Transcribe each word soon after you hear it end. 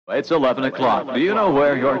It's 11 o'clock. Do you know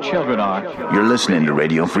where your children are? You're listening to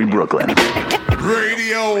Radio Free Brooklyn.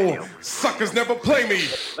 Radio suckers never play me.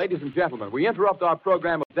 Ladies and gentlemen, we interrupt our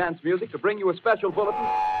program of dance music to bring you a special bulletin.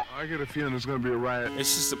 I get a feeling there's going to be a riot.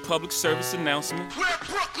 It's just a public service announcement. Where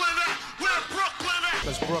Brooklyn at? Where Brooklyn at?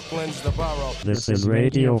 Because Brooklyn's the borough. This is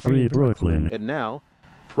Radio Free Brooklyn. And now,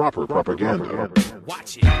 Proper propaganda.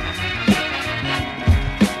 Watch it.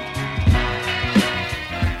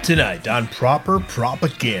 Tonight on Proper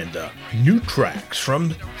Propaganda, new tracks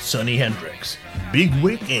from Sonny Hendrix, Big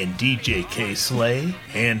Wick and DJ K Slay,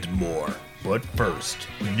 and more. But first,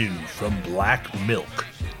 new from Black Milk,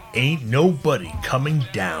 Ain't Nobody Coming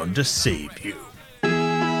Down to Save You.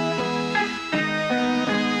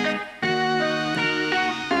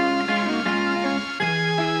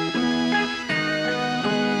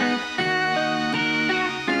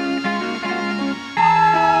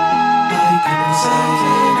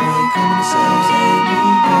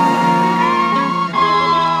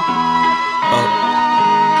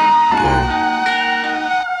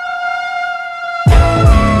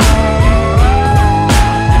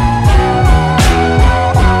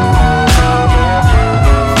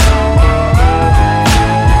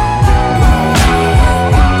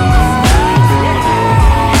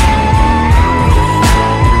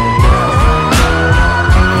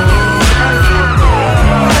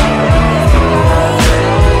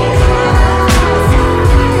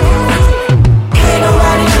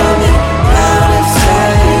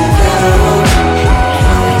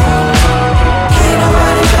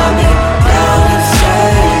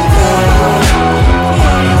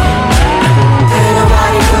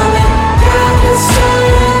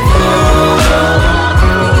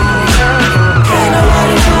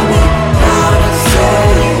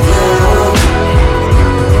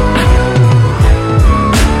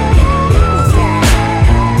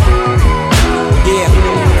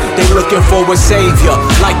 For a savior,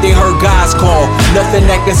 like they heard God's call. Nothing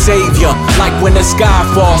that can save ya, like when the sky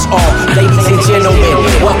falls off. Ladies and gentlemen,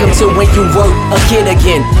 welcome to when you were a kid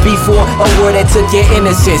again. Before a word that took your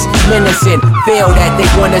innocence, menacing. Failed that they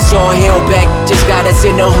want us all held back. Just got us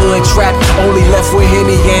in the hood trap. Only left with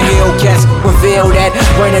Henny and Hellcats. Reveal that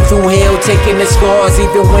running through hell, taking the scars,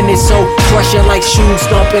 even when it's so crushing like shoes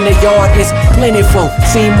stomping the yard. It's plentiful,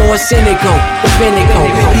 seem more cynical. The pinnacle,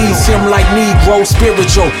 ease him like Negro,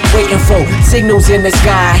 spiritual. Waiting for signals in the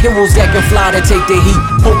sky, heroes that can fly to take the heat.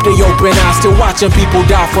 Hope they open eyes, still watching people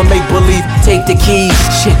die for make believe. Take the keys,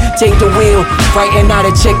 shit, take the wheel. Writing out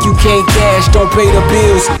a check you can't cash, don't pay the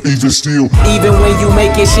bills. Even still, even when you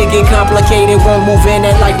make it, shit get complicated. Won't move in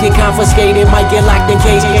and life get confiscated. Might get locked in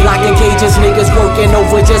cages, niggas working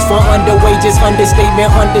over just for under wages.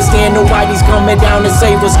 Understatement, understand nobody's coming down to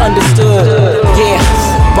save us. Understood, yeah.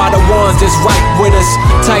 By the ones that's right with us.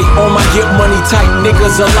 Tight on my get money tight,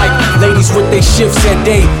 niggas alike. Ladies with they shifts at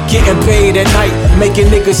day, getting paid at night. Making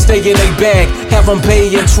niggas stay in they bag, have them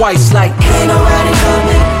paying twice like ain't nobody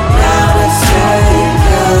coming down to save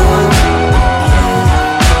you.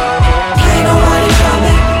 Ain't nobody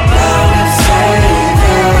coming down to save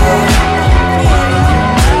you.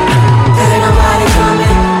 Ain't nobody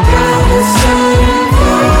coming down to save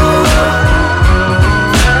you.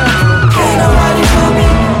 Ain't nobody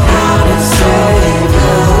coming down to save you.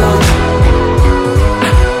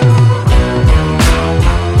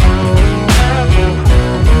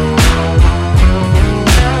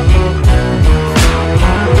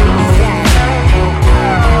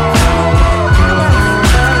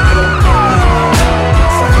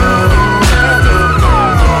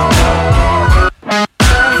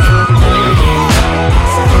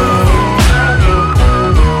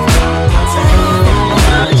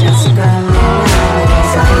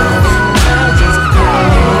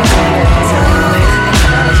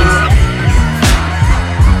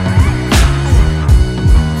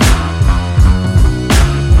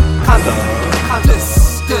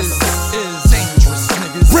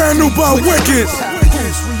 By Wicked,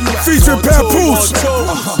 featuring Papoose.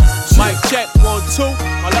 Mic check, 1, 2.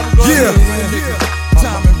 Yeah.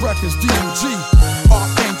 Diamond Records, DMG,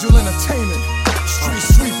 Archangel Entertainment, Street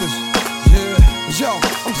Sweepers. Yeah, yo,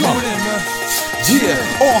 I'm going in, man. Yeah,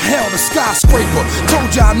 all hell the skyscraper.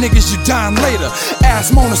 Told y'all niggas you dying later.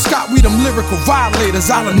 Ask Mona Scott, we them lyrical violators.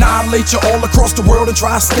 I'll annihilate you all across the world and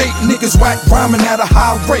tri-state. Niggas whack rhyming at a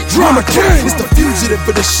high rate. Drama King, it's the fugitive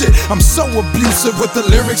for the shit. I'm so abusive with the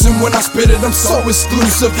lyrics, and when I spit it, I'm so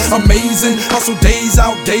exclusive. Amazing, hustle days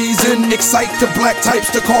out dazing. Excite the black types,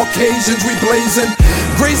 the Caucasians, we blazing.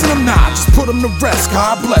 Grazing him now, just put him to rest.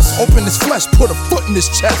 God bless, open his flesh, put a foot in his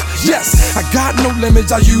chest. Yes, I got no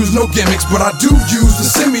limits, I use no gimmicks, but I do use the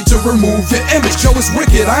semi to remove your image. Yo, it's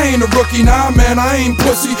wicked, I ain't a rookie, nah man, I ain't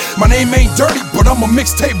pussy. My name ain't dirty, but I'm a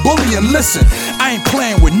mixtape bully. And listen, I ain't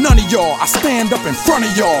playing with none of y'all. I stand up in front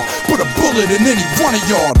of y'all, put a bullet in any one of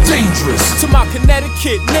y'all. Dangerous. To my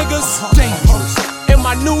Connecticut niggas, Dangerous. and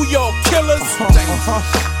my New York killers,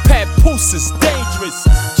 Pat Poose is dangerous.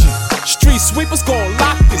 Street sweepers gon'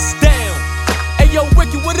 lock this down. Hey yo,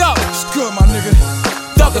 Ricky, what up? It's good, my nigga.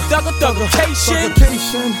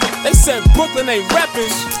 Thuggication. They said Brooklyn ain't reppin'.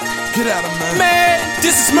 Get at him, man. Man,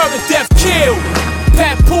 this is murder, death, kill.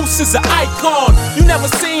 Pat Poose is an icon. You never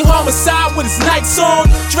seen homicide with his nights on.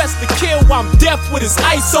 Dressed to kill while I'm deaf with his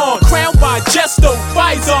ice on. Crowned by Gesto,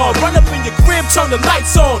 Vizon. Run up in your crib, turn the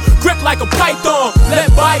lights on. Grip like a python.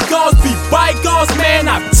 Let bygones be bygones, man,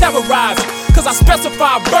 I terrorize. Cause I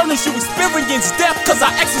specify burners, you experience death cause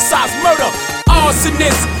I exercise murder.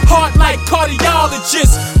 Arsonist, heart like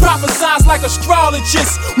cardiologist. Prophesize like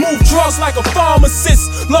astrologist. Move drugs like a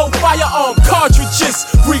pharmacist. Low firearm cartridges,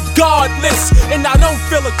 regardless. And I don't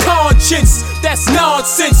feel a conscience, that's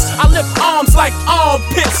nonsense. I lift arms like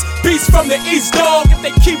armpits. Beats from the east, dog. If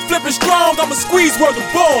they keep flipping strong, I'ma squeeze word of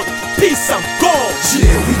born. Peace, I'm gone.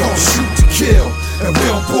 Yeah, we gon' shoot to kill. And we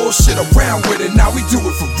don't bullshit around with it, now we do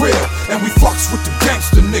it for real. And we fucks with the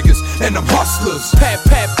gangster niggas and them hustlers. Pat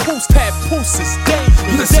Poose is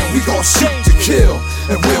dangerous. Listen, we gon' shoot to kill.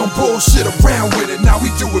 And we don't bullshit around with it, now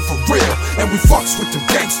we do it for real. And we fucks with the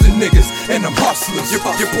gangster niggas and them hustlers. Your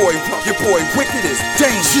boy Wicked is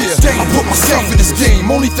dangerous. I put myself in this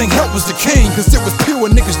game, only thing helped was the cane. Cause there was pure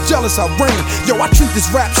niggas jealous I reign. Yo, I treat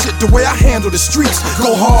this rap shit the way I handle the streets.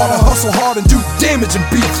 Go hard and hustle hard and do damage and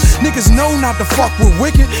beats. Niggas know not to fuck with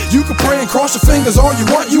Wicked. You can pray and cross your fingers all you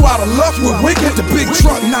want, you out of luck with Wicked. The big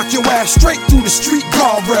truck knock your ass straight through the street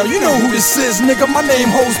guardrail. You know who this is, nigga, my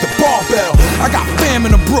name holds the barbell. I got fam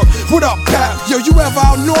in the brook, what up, Pap? Yo, you ever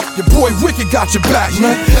out north? Your boy Wicked got your back,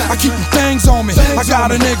 man. I keep them things on me. I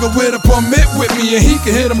got a nigga with a permit with me, and he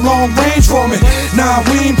can hit them long range for me. Nah,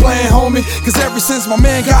 we ain't playing, homie, cause ever since my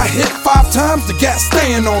man got hit 5 times, the gas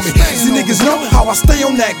staying on me. See, niggas know how I stay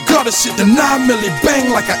on that gutter shit. The 9 milli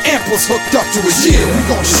bang like an amp was hooked up to it. Yeah, we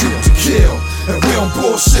gon' shoot to kill. And we don't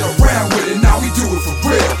bullshit around with it, now we do it for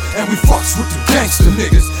real. And we fucks with the gangster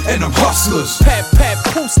niggas and them hustlers. Pat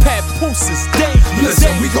Poose is dangerous.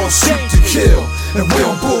 Listen, we gon' shoot to kill. And we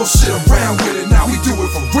don't bullshit around with it, now we do it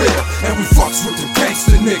for real. And we fucks with the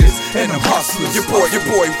gangster niggas and them hustlers. Your boy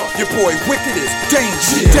Wicked is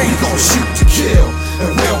dangerous. Yeah, we gon' shoot to kill.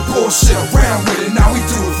 And we don't bullshit around with it, now we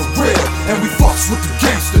do it for real. And we fucks with the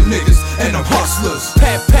gangster niggas and them hustlers.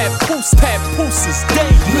 Pat Poose is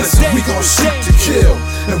dangerous. Listen, we gon' shoot to kill.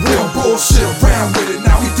 And we don't bullshit around with it,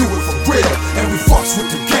 now we do it for real. And we fucks with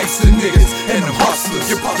the gangster niggas and them hustlers.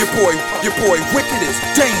 Your boy Wicked is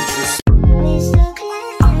dangerous.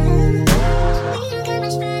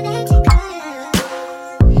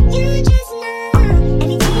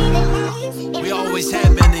 We always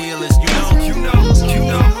have been the illest, you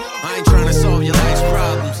know. I ain't trying to solve your life's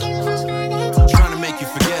problems, I'm trying to make you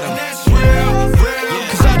forget them. That's real.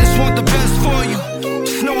 Cause I just want the best for you.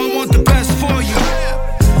 Just know I want the best for you.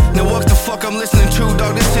 Now what the fuck I'm listening to,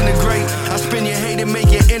 dog, disintegrate. I spin your hate and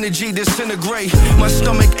make your energy disintegrate. My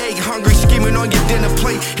stomach ache, hungry, scheming on your dinner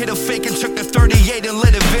plate. Hit a fake and took the 38 and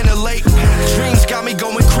let it ventilate. Dreams got me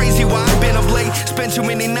going crazy while I've been up late. Spent too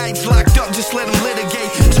many nights locked up, just let them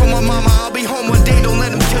litigate. Told my mama I'll be home one day, don't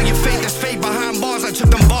let them kill your fate. There's fate behind bars, I took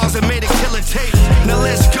them bars and made a killer tape. Now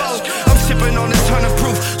let's go, I'm sipping on this ton of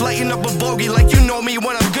proof. Lighting up a bogey like you know me,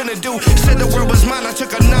 what I'm gonna do. Said the world was mine, I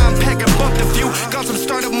took a 9-pack and bumped a few. Got some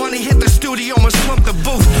startup money, hit the studio and slumped the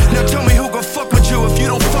booth. Now tell me who gon' fuck with you if you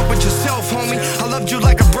don't fuck with yourself, homie. I loved you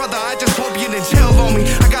like a brother, I just hope you didn't tell on me.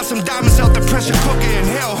 I got some diamonds out the pressure cooker in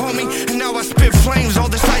hell, homie. And now I spit flames, all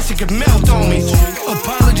this ice it could melt on me.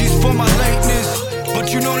 Apologies for my lateness,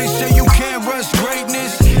 but you know they say you can't rush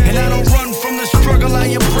greatness. And I don't run from the struggle, I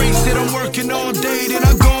embrace it. I'm working all day, then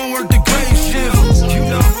I go and work the grave shift. You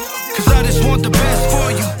know, cause I just want the best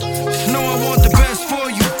for you. Just know I want the best for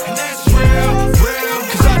you. And that's real.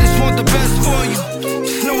 Cause I just want the best for you.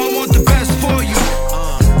 Just know I want the best for you.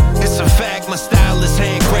 It's a fact, my style is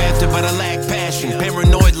handcrafted, but I lack passion.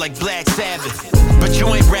 Paranoid like Black Sabbath. But you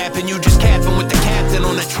ain't rapping, you just capping with the captain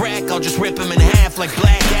on the track. I'll just rip him in half like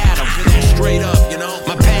Black Adam. Straight up, you know.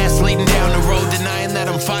 My past leading down the road, denying that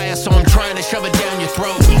I'm fire, so I'm trying to shove it down your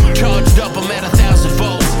throat. Charged up, I'm at 1,000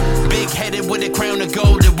 volts. Big headed with a crown of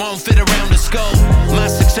gold, it won't fit around the skull. My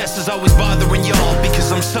success is always bothering y'all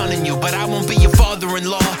because I'm sonning you, but I won't be your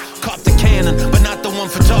father-in-law. Cop the cannon, but not the one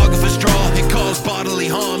photographers draw. It caused bodily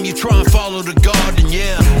harm, you try and follow the garden,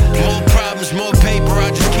 yeah. More problems, more paper,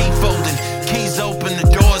 I just keep folding. Keys open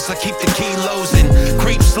the doors, I keep the kilos in.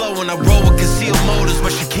 Creep slow and I roll with concealed motors,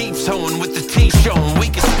 but she keeps hoeing with the T showing.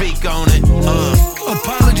 We can speak on it.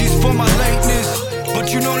 Apologies for my lateness,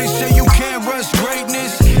 but you know they say you can't rush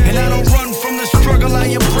greatness. And I don't run from the struggle, I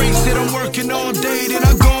embrace it. I'm working all day, then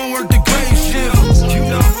I go and work the grave shift. You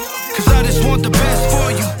know, cause I just want the best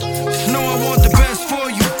for you. Just know I want the best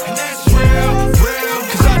for you. And that's real, real.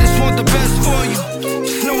 Cause I just want the best for you.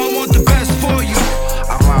 Just know I want the best for you.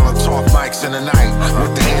 I'm out on talk mics in the night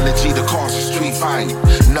with the energy to cause a street fight.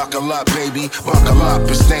 Knuckle up, baby, buckle up.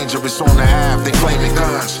 It's dangerous on the half. They flaming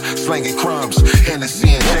guns, slinging crumbs. Hennessy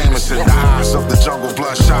and Jameson. The eyes of the jungle,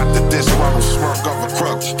 bloodshot. The disgruntled smirk of a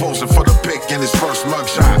crook, posing for the pick in his first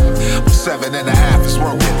mugshot. 7.5 is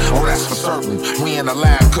working, oh that's for certain. We in the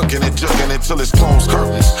lab cooking and jugging until it's closed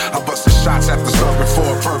curtains. I busted shots after serving for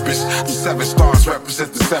a purpose. The 7 stars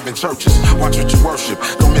represent the 7 churches. Watch what you worship,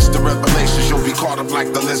 don't miss the revelations. You'll be caught up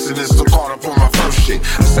like the listeners, so caught up on my first shit.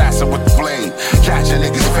 Assassin with the blade, catching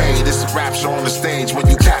niggas fade. It's a rap show on the stage when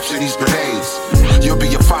you capture these grenades. You'll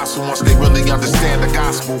be a fossil once they really understand the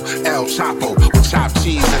gospel. El Chapo with chopped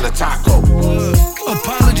cheese and a taco.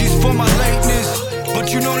 Apologies for my lateness,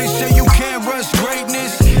 but you know they say you can't rush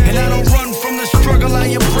greatness. And I don't run from the struggle, I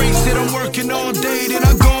embrace it. I'm working all day, then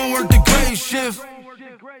I go and work the grave shift.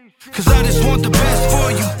 Cause I just want the best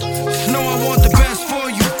for you. Just know I want the best for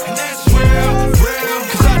you. And that's real, real.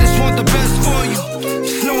 Cause I just want the best for you.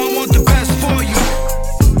 Just know I want the best for you.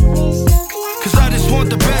 Cause I just want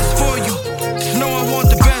the best for you. Just know I want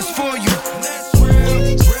the best for you.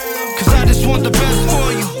 Cause I just want the best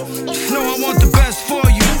for you. Just know I want the best for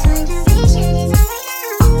you.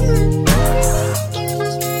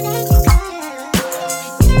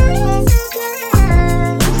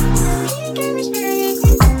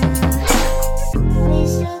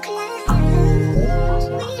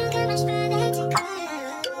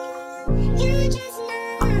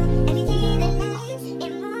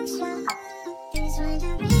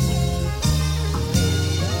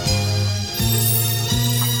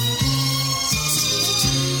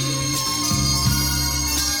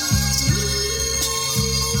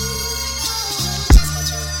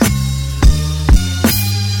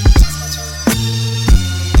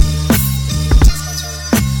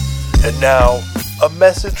 And now, a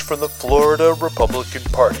message from the Florida Republican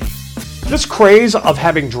Party. This craze of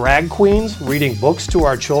having drag queens reading books to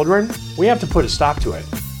our children, we have to put a stop to it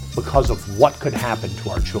because of what could happen to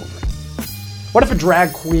our children. What if a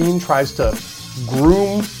drag queen tries to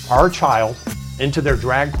groom our child into their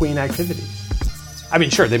drag queen activities? I mean,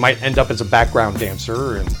 sure, they might end up as a background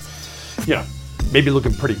dancer and, you know, maybe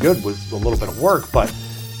looking pretty good with a little bit of work, but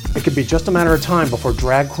it could be just a matter of time before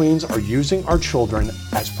drag queens are using our children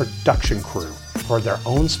as production crew for their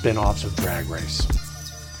own spin-offs of Drag Race.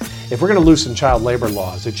 If we're going to loosen child labor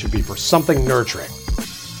laws, it should be for something nurturing,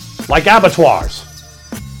 like abattoirs.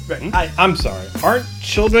 I'm sorry, aren't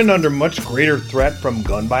children under much greater threat from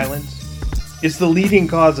gun violence? It's the leading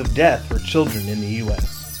cause of death for children in the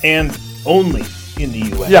U.S. and only in the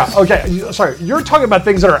U.S. Yeah, okay, sorry, you're talking about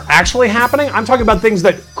things that are actually happening? I'm talking about things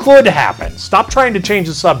that could happen. Stop trying to change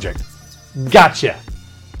the subject. Gotcha.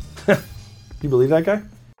 You believe that guy?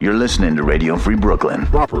 You're listening to Radio Free Brooklyn.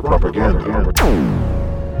 Proper propaganda.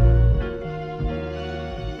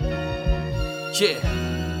 Yeah.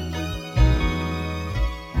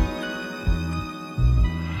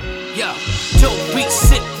 Yeah. Dope beats,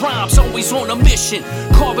 sick rhymes, always on a mission.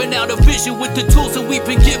 Carving out a vision with the tools that we've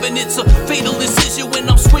been given. It's a fatal decision when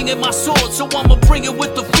I'm swinging my sword, so I'ma bring it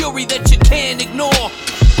with the fury that you can't ignore.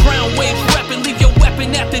 Ground wave reppin', leave your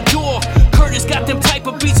weapon at the door. Curtis got them type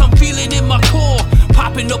of beats I'm feeling in my core.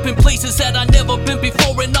 Popping up in places that I never been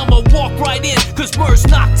before, and I'ma walk right in, cause words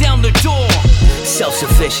knock down the door.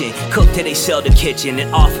 Self-sufficient, cook till they sell the kitchen,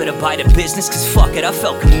 and offer to buy the business, cause fuck it, I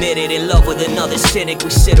felt committed, in love with another cynic. We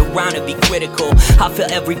sit around and be critical. I feel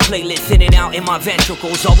every platelet thinning out in my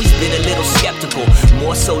ventricles. Always been a little skeptical,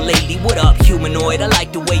 more so lately. What up, humanoid? I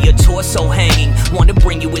like the way your torso hanging. Want to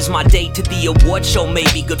bring you as my date to the award show,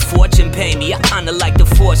 maybe. Good fortune pay me, I kinda like the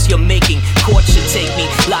force you're making. Court should take me,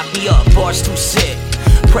 lock me up, bars too sick.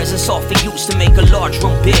 Presents often used to make a large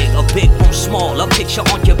room big, a big room small. A picture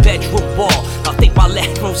on your bedroom wall. I think my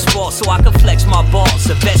leg room small so I can flex my balls.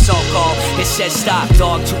 A vest on call, it says stop,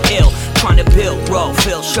 dog too ill. Trying to build, bro,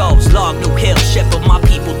 fill shows, log new hills. Shepherd my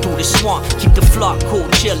people through the swamp, keep the flock cool,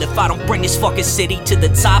 chill. If I don't bring this fucking city to the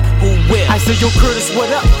top, who will? I said, yo, Curtis, what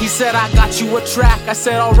up? He said, I got you a track. I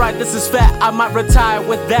said, alright, this is fat. I might retire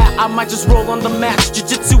with that. I might just roll on the mats.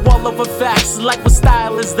 Jiu-jitsu all over facts. Like, what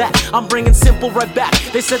style is that? I'm bringing simple right back.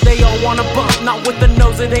 They said they all wanna bump. Not with the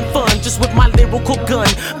nose, it ain't fun. Just with my lyrical gun.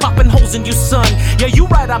 Popping holes in you, son. Yeah, you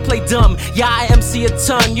right, I play dumb. Yeah, I MC a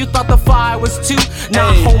ton. You thought the fire was 2?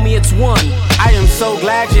 Nah, hey, homie, it's 1. I am so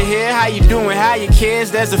glad you're here. How you doing? How your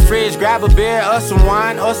kids? There's a fridge. Grab a beer or some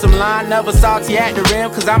wine or some lime. Never salty at the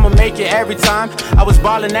rim, cause I'ma make it every time. I was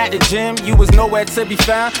ballin' at the gym. You was nowhere to be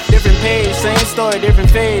found. Different page, same story, different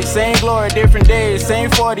phase. Same glory, different days. Same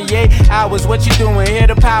 48 hours. What you doing? Hear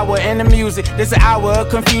the power in the music. This an hour of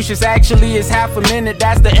Confucius. Actually, it's half a minute.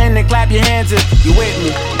 That's the ending. Clap your hands if you with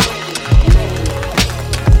me.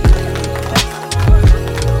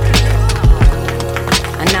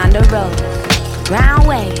 Ananda Rose, round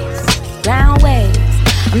ways.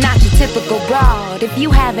 I'm not your typical broad. If you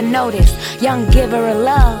haven't noticed, young giver of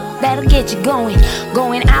love, that'll get you going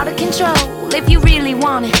out of control. If you really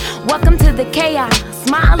want it, welcome to the chaos.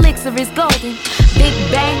 My elixir is golden. Big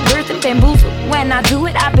bang, birth and bamboozle. When I do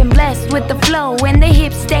it, I've been blessed with the flow and the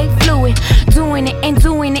hips stay fluid. Doing it and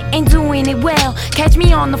doing it and doing it well. Catch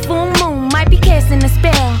me on the full moon, might be casting a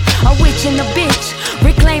spell. A witch and a bitch,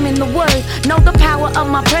 reclaiming the word. Know the power of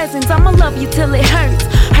my presence. I'ma love you till it hurts.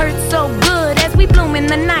 Hurts so good as we bloom in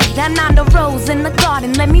the night. Ananda Rose in the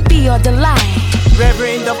garden, let me be your delight.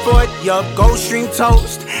 Reverend the foot, your Gold Stream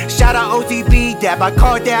toast. Shout out OTB, dab, I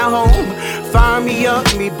called down home. Fire me up,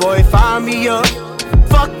 me boy, fire me up.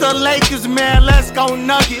 Fuck the Lakers, man, let's go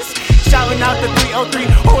Nuggets. Shouting out the 303,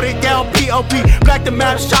 hold it down, P.O.P. Black the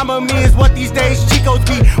map, Shama me is what these days Chicos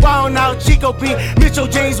be. Wild out, Chico P. Mitchell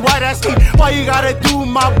James, why that's Steve? Why you gotta do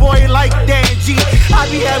my boy like that, G?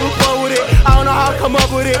 I be having fun with it, I don't know how I come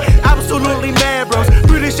up with it. Absolutely mad, bros.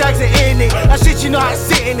 British accent in it. That shit, you know I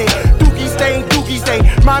sit in it. Dookie stain.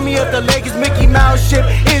 Remind me of the Lakers Mickey Mouse ship,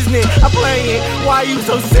 isn't it? I'm playing, why you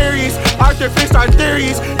so serious? Arthur Fist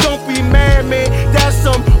Arthurius, don't be mad, man. That's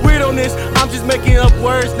some weirdness. I'm just making up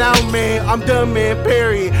words now, man. I'm done, man,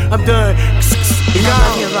 period. I'm done. You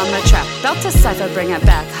know you run the track, belt to cipher, bring it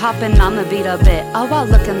back. Hopping on the beat a bit, all while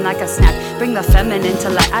looking like a snack. Bring the feminine to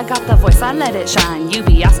light, I got the voice, I let it shine. You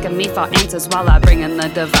be asking me for answers while I bring in the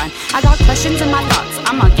divine. I got questions in my thoughts,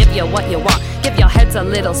 I'ma give you what you want. Give your heads a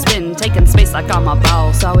little spin, taking space like I'm a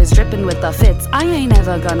boss. Always dripping with the fits, I ain't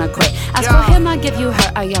ever gonna quit. As for him, I give you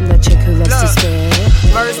her, I am the chick who loves to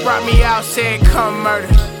spit. Murders brought me out, said come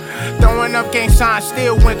murder. Throwing up gang signs,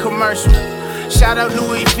 still win commercial. Shout out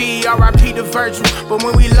Louis V, R.I.P. to Virgil. But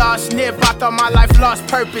when we lost Nip, I thought my life lost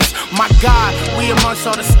purpose. My God, we amongst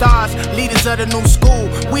all the stars, leaders of the new school.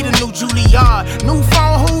 We the new Juilliard. New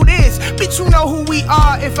phone, who this? Bitch, you know who we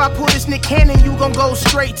are. If I pull this Nick Cannon, you gon' go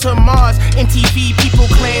straight to Mars. MTV people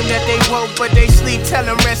claim that they woke, but they sleep. Tell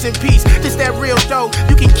them rest in peace. This that real dope.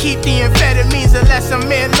 You can keep the amphetamines unless I'm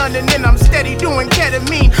in London and I'm steady doing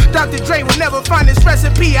ketamine. Dr. Dre will never find this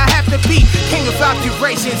recipe. I have to be king of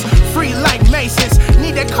obturations, free like Masons.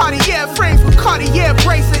 Need that Cartier frames with Cartier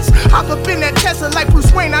bracelets. Hop up in that Tesla like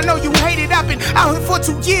Bruce Wayne. I know you hate it. I've been out here for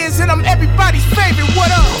 2 years and I'm everybody's favorite.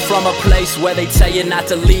 What up? From a place where they tell you not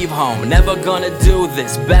to leave home. Never gonna do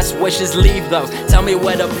this. Best wishes, leave those. Tell me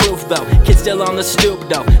where the proof though. Kid still on the stoop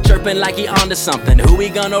though. Chirping like he onto something. Who we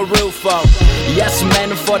gonna root for? Yes,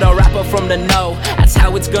 man, for the rapper from the know. That's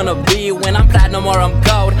how it's gonna be when I'm platinum or I'm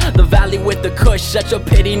gold. The valley with the kush. Shut your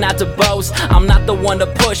pity not to boast. I'm not the one to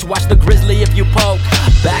push. Watch the grizzly if you poke.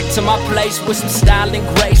 Back to my place with some style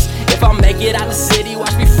and grace. If I make it out the city,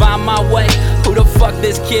 watch me find my way. Who the fuck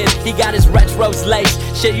this kid? He got his retros laced.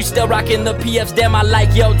 Shit, you still rocking the PFs, damn, I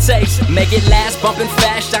like your taste. Make it last, bumping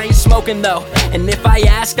fast, I ain't smoking though. And if I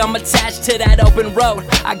ask, I'm attached to that open road.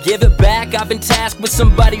 I give it back, I've been tasked with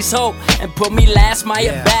somebody's hope. And put me last, my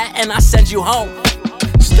bat, and I send you home.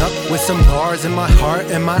 Stuck with some bars in my heart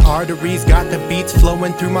and my arteries. Got the beats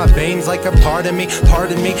flowing through my veins like a part of me.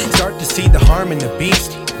 Start to see the harm in the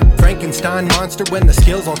beast. Frankenstein monster when the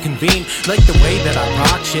skills all convene. Like the way that I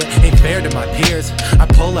rock shit ain't fair to my peers. I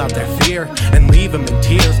pull out their fear and leave them in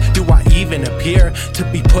tears. Do I even appear to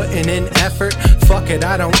be putting in effort? Fuck it,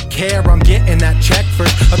 I don't care, I'm getting that check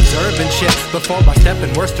first. Observing shit before I step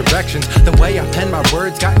in worse directions. The way I pen my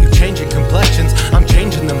words got you changing complexions. I'm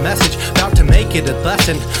changing the message, about to make it a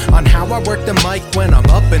lesson on how I work the mic when I'm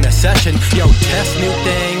up in a session. Yo, test new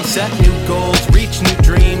things, set new goals, reach new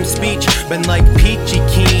dreams. Speech been like peachy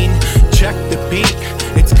keen. Check the beat,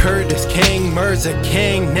 It's Curtis King, Mirza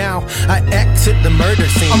King. Now I exit the murder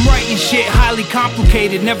scene. I'm writing shit highly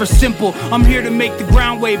complicated, never simple. I'm here to make the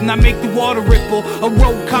ground wave, not make the water ripple. A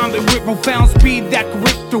road comet with profound speed that can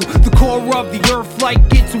rip through the core of the earth like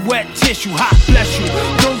it's a wet tissue. Ha, bless you.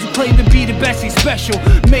 Those who claim to be the best ain't special,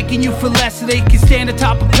 making you feel less so they can stand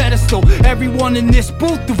atop a pedestal. Everyone in this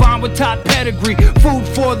booth divine with top pedigree. Food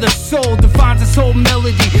for the soul defines a soul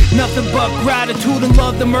melody. Nothing but gratitude and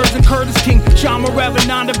love. The Mirza Curtis King, Shama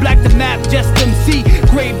Ravananda, Black the Map, Just MC,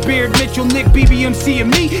 Great Beard, Mitchell, Nick, BBMC,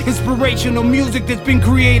 and me. Inspirational music that's been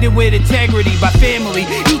created with integrity by family.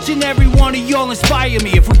 Each and every one of y'all inspire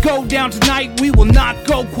me. If we go down tonight, we will not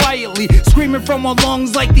go quietly. Screaming from our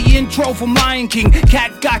lungs like the intro from Lion King.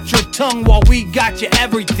 Cat got your tongue while we got your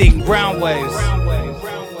everything. Brown waves.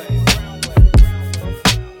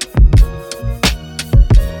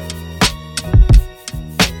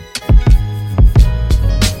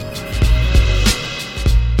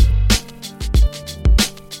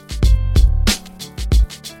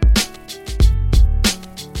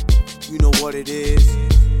 You know what it is.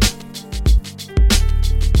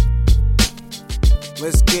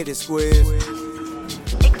 Let's get it, Squiz.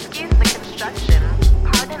 Excuse the construction.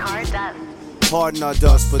 Pardon our dust. Pardon our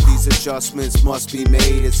dust, but these adjustments must be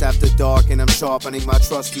made. It's after dark and I'm sharpening my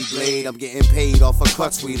trusty blade. I'm getting paid off of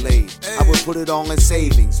cuts we laid. I would put it all in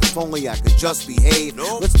savings, if only I could just behave.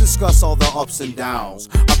 Let's discuss all the ups and downs.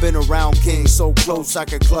 I've been around kings so close I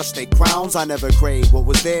could clutch their crowns. I never craved what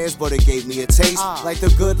was theirs, but it gave me a taste. Like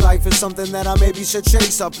the good life is something that I maybe should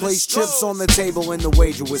chase. I placed chips on the table and the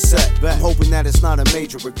wager was set. I'm hoping that it's not a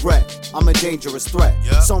major regret. I'm a dangerous threat.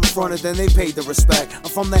 Some fronted, then they paid the respect. I'm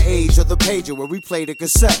from the age of the pager where we played a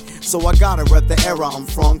cassette. So I gotta rep the era I'm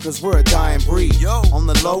from, cause we're a dying breed. On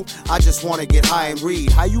the low, I just wanna get high and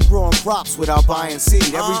read. How you growing crops without buying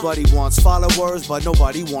seed? Everybody wants followers, but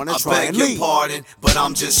nobody wanna try and lead. I beg your pardon, but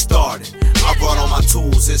I'm just starting. I brought all my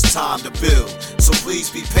tools, it's time to build. So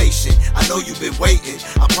please be patient, I know you've been waiting.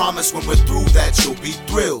 I promise when we're through that you'll be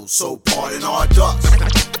thrilled. So pardon our dust.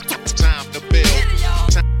 Time to build.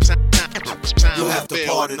 You'll have to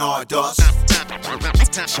pardon our dust.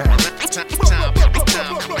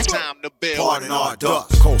 Time to build. Pardon our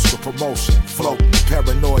dust. Coastal promotion, floating,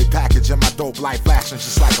 paranoid package in my dope life flashing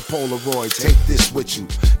just like a Polaroid. Take this with you,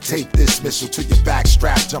 tape this missile to your back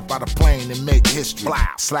strap, jump out a plane and make history.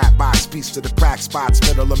 Slap box, piece to the crack spots,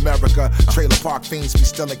 middle America. Trailer park fiends be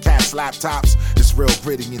stealing cats' laptops. It's real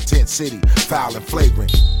gritty, intense city, foul and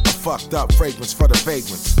flagrant. A fucked up fragrance for the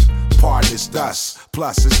vagrants. Pardon is dust.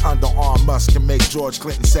 Plus, his underarm must can make George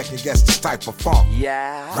Clinton second guess this type of funk.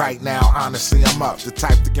 Yeah. Right now, honestly, I'm up. The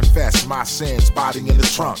type to confess my sins, body in the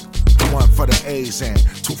trunk. One for the A's and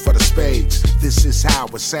two for the spades. This is how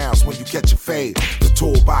it sounds when you catch a fade. The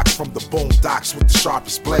toolbox from the boondocks with the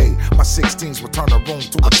sharpest blade. My 16s will turn a room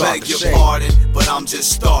to a darker shade. I beg your pardon, but I'm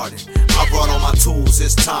just starting. I brought all my tools,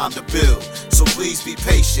 it's time to build. So please be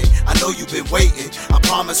patient, I know you've been waiting. I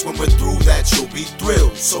promise when we're through that you'll be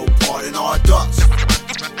thrilled. So pardon our dust.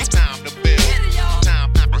 Time to build.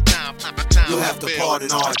 You'll have to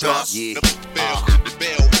pardon our dust. Yeah.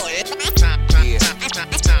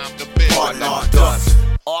 Pardon our dust.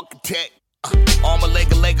 Architect. Arm a leg,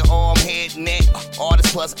 arm, head, neck.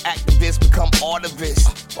 Artist plus activist become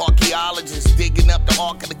artivists. Archaeologists digging up the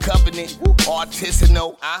Ark of the Covenant.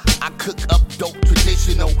 Artisanal, I cook up dope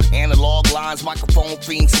traditional. Analog lines, microphone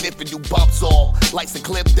fiend sniffing, do bumps off. Likes to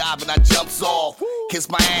cliff dive and I jumps off. Kiss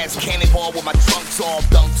my ass, cannonball with my trunks off,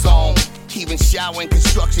 dunks on. Even showering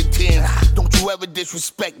construction tins. Don't you ever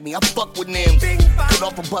disrespect me, I fuck with Nims. Cut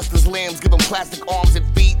off a buster's limbs, give him plastic arms and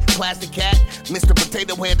feet. Plastic cat, Mr.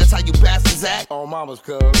 Potato Head, that's how you bastards act. On mama's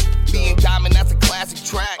cuz. Me and Diamond, that's a classic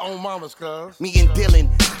track. On mama's cuz. Me and Dylan,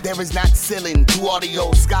 there is not ceiling. Do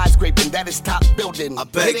audio, skyscraping, that is top building. I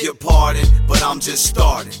beg your pardon, but I'm just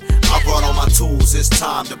starting. I brought all my tools, it's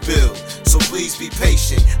time to build. So please be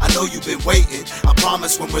patient, I know you've been waiting. I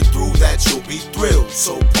promise when we're through that you'll be thrilled.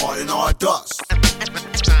 So pardon our dust.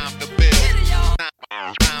 Time to build.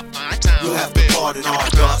 You'll have to pardon our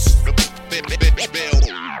dust.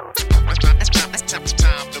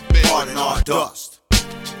 Pardon our dust.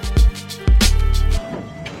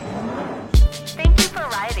 Thank you for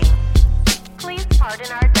writing. Please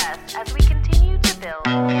pardon our dust as we continue to build.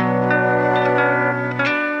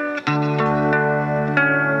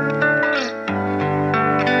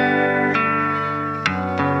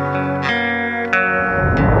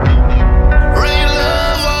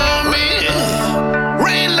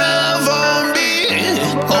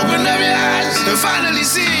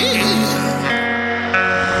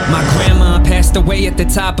 passed away at the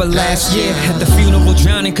top of last year. At the funeral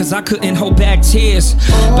drowning cause I couldn't hold back tears.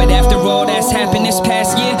 But after all that's happened this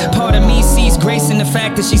past year, part of me sees grace in the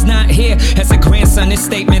fact that she's not here. As a grandson, this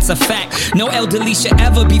statement's a fact. No elderly should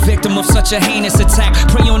ever be victim of such a heinous attack.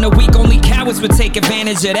 Prey on the weak, only cowards would take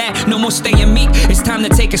advantage of that. No more staying meek, it's time to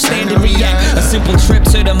take a stand and react. A simple trip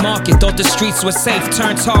to the market, thought the streets were safe.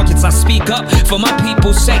 Turn targets, I speak up for my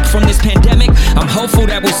people's sake. From this pandemic, I'm hopeful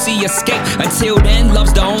that we'll see escape. Until then,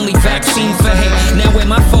 love's the only vaccine for hate. Now when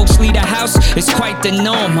my folks leave the house, it's quite the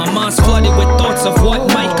norm. My mind's flooded with thoughts of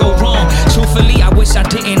what might go wrong. Truthfully, I wish I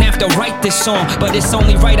didn't have to write this song, but it's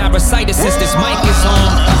only right I recite it since this mic is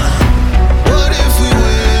on. What if we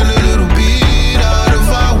went a little bit out of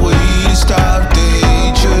our way to stop the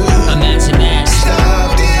hatred? Imagine that.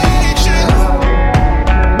 Stop the hatred.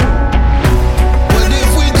 What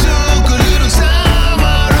if we took a little time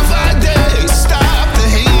out of our day to stop the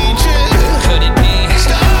hatred? Could it be?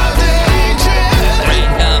 Stop the hatred. Rain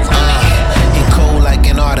love, honey. It cold like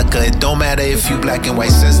Antarctica. It don't matter if you black and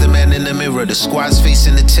white. Says the man in the mirror. The squad's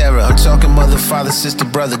facing the terror. I'm talking mother, father, sister,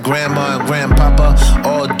 brother, grandma, and grandpapa.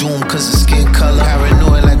 All doomed cause of skin color.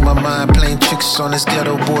 Paranoid like my mind playing tricks on this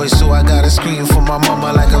ghetto boy. So I gotta scream for my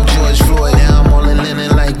mama like I'm George Floyd. Now I'm all in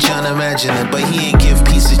linen like John Imagine it. But he ain't give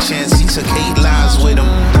peace a chance. He took 8 lives with him.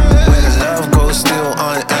 Where the love goes still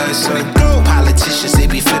unanswered. Politicians, they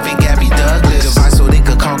be flipping Gabby Douglas. Device so they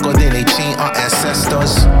could conquer, then they chain our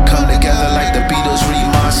ancestors. Come together like the Beatles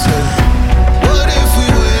remastered. What if we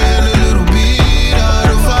went a little bit out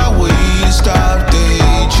of our way to stop the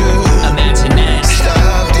hatred? Imagine that.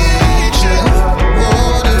 Stop the hatred.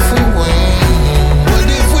 What if we went? What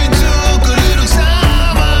if we took a little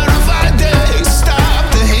time out of our day to stop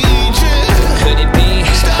the hatred? Could it be?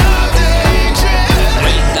 Stop the hatred.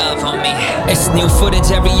 Rain love on me. It's new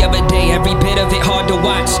footage every other day, every bit of it hard to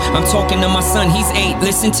watch. I'm talking to my son, he's 8.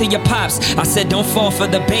 Listen to your pops. I said don't fall for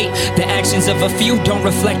the bait. The actions of a few don't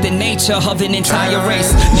reflect the nature of an entire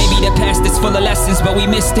race. Maybe the past is full of lessons, but we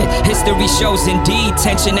missed it. History shows indeed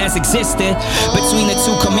tension has existed between the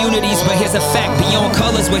two communities. But here's a fact, beyond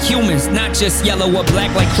colors we're humans, not just yellow or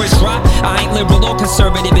black like Chris Rock. I ain't liberal or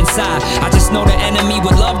conservative inside. I just know the enemy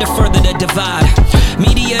would love to further the divide.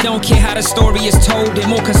 Media don't care how the story is told. They're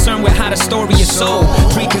more concerned with how the story is sold.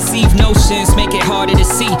 Preconceived notions make it harder to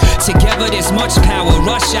see. Together there's much power.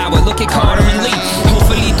 Rush hour, look at Carter and Lee.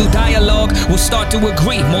 Hopefully through dialogue we'll start to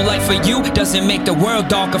agree. More light for you doesn't make the world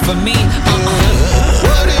darker for me.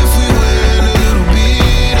 What if we went a little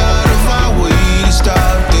bit out of our way to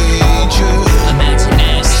stop the hatred? Imagine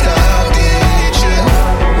that. Stop the hatred.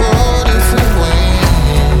 What if we went?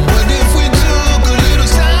 What if we took a little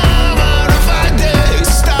time out of our day to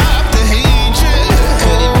stop the hatred?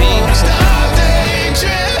 Could it be? Stop the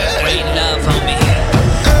hatred. Rain love on me.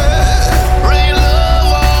 Rain love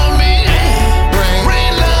on me.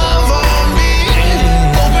 Rain love on me.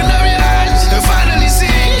 Open up your eyes and finally see.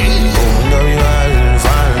 Open up your eyes and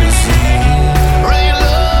finally see. Rain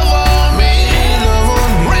love on me.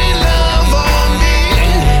 Rain love on me.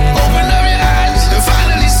 Open up your eyes and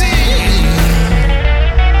finally see.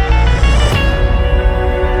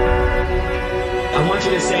 I want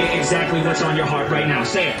you to say exactly what's on your heart right now.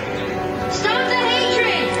 Say it. Stop the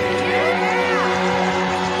hatred!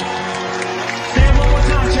 Say it one more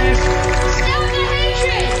time, Chance. Stop the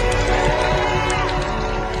hatred!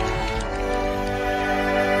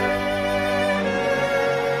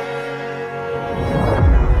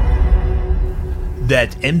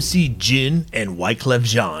 That MC Jin and Wyclef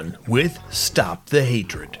Jean with Stop the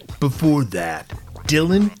Hatred. Before that,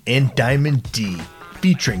 Dylan and Diamond D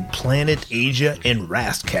featuring Planet Asia and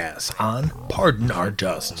Rastcast on Pardon Our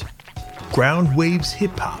Dust. Ground Waves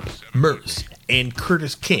Hip Hop, Merce, and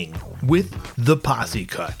Curtis King with The Posse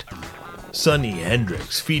Cut. Sonny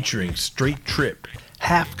Hendrix featuring Straight Trip,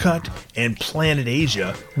 Half Cut, and Planet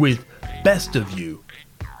Asia with Best of You.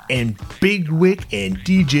 And Big Wick and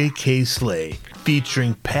DJ K Slay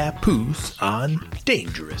featuring Papoose on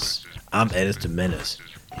Dangerous. I'm Ennis the Menace.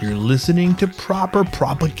 You're listening to Proper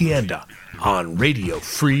Propaganda on Radio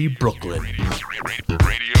Free Brooklyn. Radio Free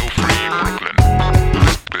Brooklyn.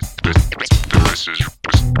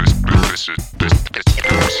 This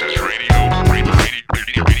is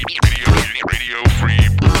Radio Free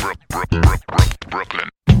Brooklyn.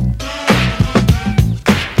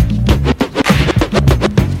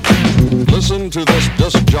 Listen to this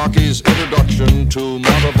disc jockey's introduction to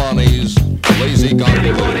Montavani's Lazy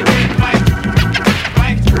Gondola.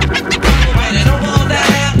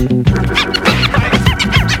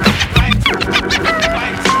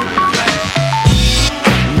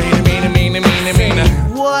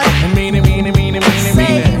 What?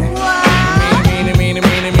 Say what?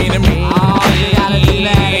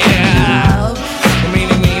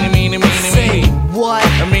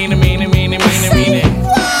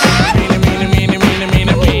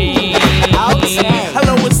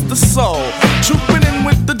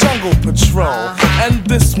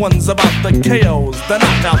 ones about the KOs, the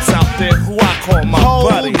knockouts out there who I call my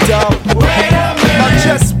buddy. Hold up, wait a minute. Now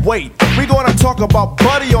just wait, we gonna talk about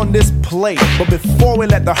Buddy on this plate. But before we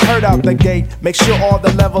let the herd out the gate, make sure all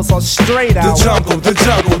the levels are straight out. The jungle,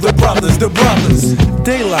 the brothers,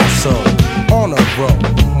 De La Soul, on a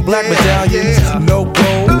roll. Black medallions, no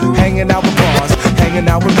gold. Hanging out with bars, hanging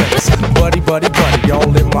out with mates. Buddy,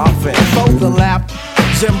 y'all in my face. For the lap,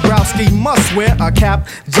 Jimbrowski must wear a cap,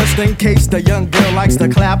 just in case the young girl likes to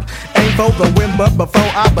clap. Ain't for the win, but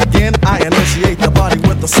before I begin, I initiate the body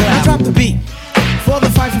with the slap. I drop the beat for the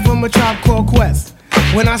fight from a Tribe Called Quest.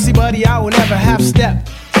 When I see Buddy, I will never half step.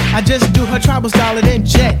 I just do her tribal style and then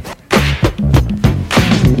jet.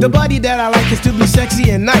 The Buddy that I like is to be sexy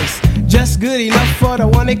and nice, just good enough for the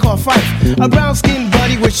one they call Fife. A brown-skinned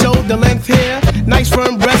Buddy with shoulder-length hair, nice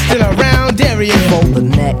firm breast and a round area. For the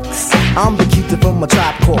next, I'm the cutie from a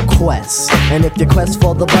Tribe Called Quest. And if your quest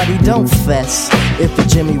for the Buddy, don't fess. If the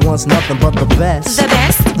Jimmy wants nothing but the best,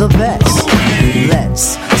 the best.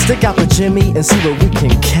 Let's stick out the Jimmy and see what we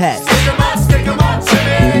can catch. Stick 'em up,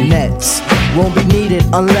 Jimmy. Nets won't be needed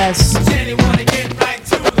unless Jenny wanna get right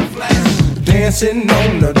to the flesh. Dancing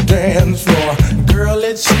on the dance floor, girl,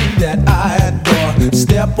 it's you that I adore.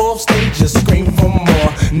 Step off stage, just scream for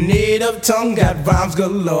more. Native tongue got rhymes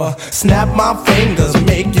galore. Snap my fingers,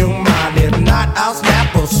 make you mine. If not, I'll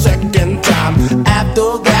snap a second time.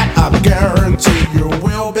 After that, I guarantee you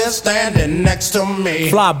will be standing next to me.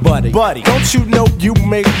 Fly buddy, don't you know you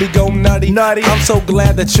make me go nutty? I'm so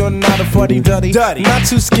glad that you're not a fuddy-duddy. Not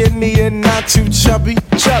too skinny and not too chubby.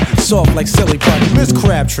 Soft like silly putty. Miss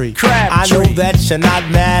Crabtree. I know that you're not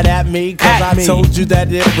mad at me, cause I told you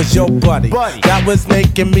that it was your buddy. That was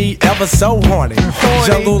making me ever so horny.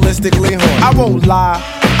 Jungleistically horny. I won't lie,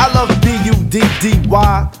 I love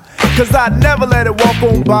B-U-D-D-Y, cause I never let it walk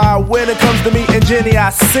on by. When it comes to me and Jenny, I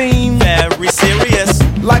seem very serious.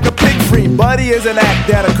 Like a pig free, Buddy is an act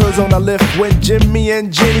that occurs on the lift. When Jimmy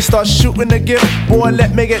and Jenny start shooting the gift, boy,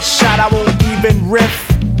 let me get shot, I won't even riff.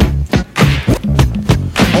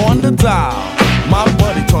 On the dial, my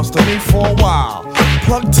buddy talks to me for a while.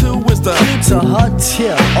 Plug 2 is the Q to her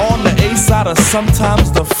tip. On the A side or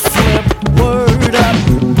sometimes the flip. Word up,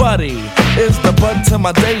 Buddy is the bud to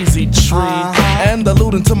my daisy tree, and the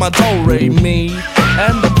lootin' to my do-re-mi,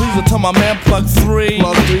 and the pleaser to my man Plug 3.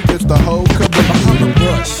 Plug 3 gets the whole caboose. Behind the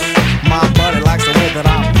bush, my buddy likes the way that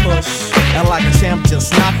I push, and like a champ,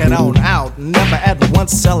 just knock it on out. Never at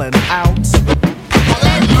once selling out.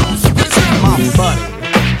 My buddy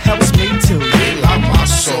helps me to heal my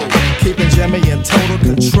soul, keeping Jimmy in total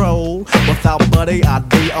control. Without Buddy, I'd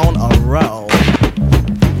be on a roll.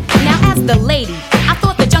 Now as the lady, I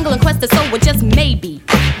thought the jungle and quest of soul were just maybe.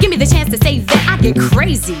 Give me the chance to say that I get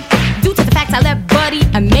crazy, due to the fact I let Buddy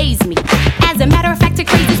amaze me. As a matter of fact, it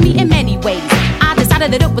crazes me in many ways. I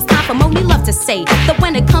decided that it was time for Moni Love to say that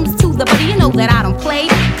when it comes to the Buddy, you know that I don't play.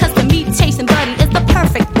 Cause to me, chasing Buddy is the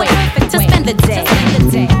perfect way to spend the day.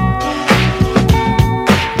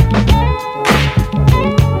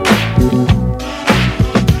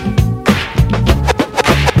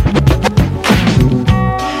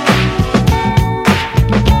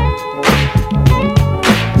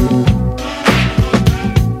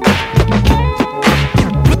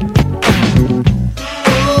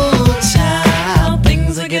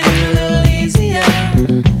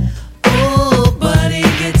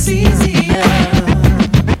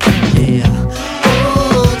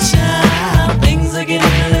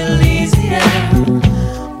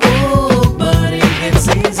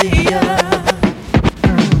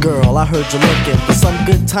 You're looking for some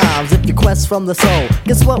good times. If you quest from the soul,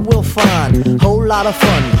 guess what we'll find? Whole lot of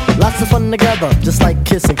fun, lots of fun together, just like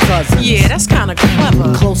kissing cousins. Yeah, that's kinda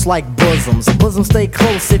clever. Close like bosoms, bosoms stay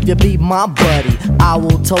close if you be my buddy. I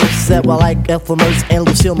will toast that while like Ethel Mertz and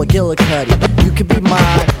Lucille McGillicuddy. You could be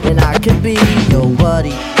mine and I could be your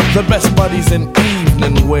buddy. The best buddies in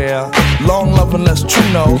evening wear, long love unless true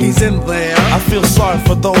know he's in there. I feel sorry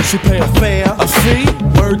for those who pay a fee.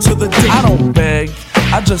 Word to the D. I don't beg,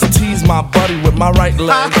 I just tease my buddy with my right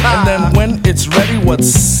leg. And then when it's ready, what's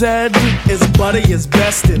said is Buddy is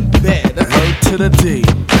best in bed. Word to the D.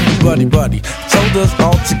 Buddy, told us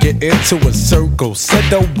all to get into a circle. Said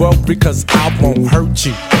don't worry cause I won't hurt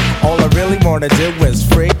you. All I really wanna do is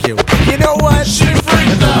freak you. You know what? She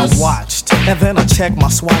freaked us. I watched, and then I checked my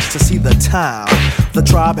swatch to see the time. The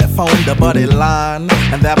tribe had phoned the Buddy line,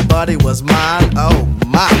 and that Buddy was mine, oh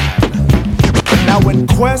mine. Now when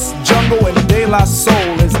Quest, Jungle, and De La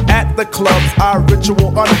Soul is at the clubs, our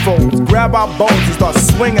ritual unfolds. Grab our bones and start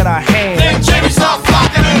swinging our hands. Then Jimmy start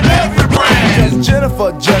flocking in every brand. Cause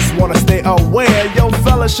Jennifer just wanna stay aware. Yo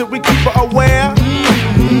fella, should we keep her aware?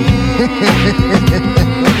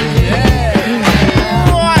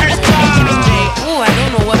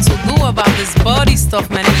 stuff,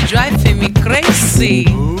 man. It's driving me crazy.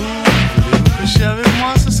 Voulez-vous coucher avec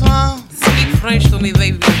moi ce soir? Speak French to me,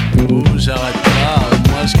 baby. Oh, j'arrête pas.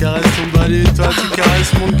 Moi, je caresse ton balai, toi, tu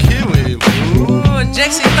caresses mon kiwi. Oh,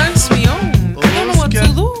 Jackson turns me on. I don't know what to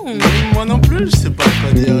do. Moi non plus, je sais pas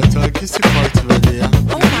quoi dire. Toi, qu'est-ce que tu crois que tu vas dire?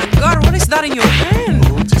 Oh my God, what is that in your hand?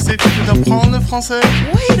 Oh, tu sais que tu peux t'apprendre le français?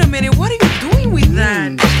 Wait a minute, what are you doing with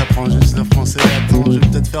that? Je t'apprends juste le français. Attends, je vais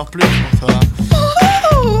peut-être faire plus pour toi.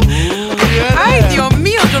 Oh, ay, Dios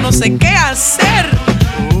mío, yo no sé qué hacer.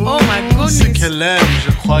 Oh my goodness. C'est qu'elle aime,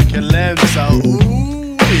 je crois qu'elle aime ça.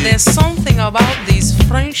 There's something about these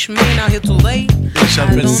French men out here today.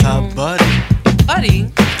 J'appelle ça buddy.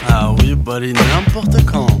 Buddy? Ah oui, buddy, n'importe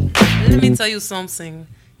quand. Let me tell you something.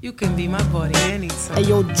 You can be my buddy anytime. Hey,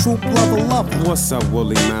 yo, troop level up. What's up,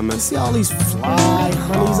 Wooly Mama? See all these fly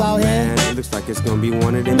honeys out man, here? it looks like it's gonna be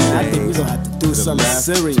one of them days. I think we're gonna have to do something left,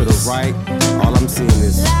 serious. To the right, all I'm seeing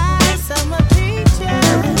is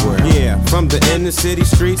everywhere. Yeah, from the inner city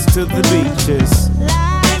streets to the beaches.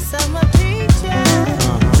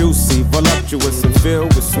 Juicy, voluptuous, and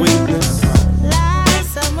filled with sweetness.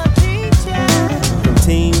 From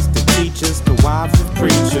teens to teachers to wives of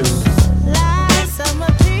preachers.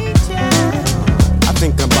 I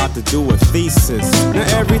think I'm about to do a thesis.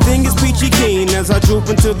 Now everything is peachy keen as I droop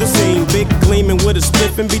into the scene. Big gleaming with a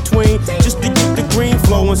spliff in between, just to get the green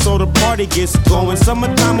flowing so the party gets going.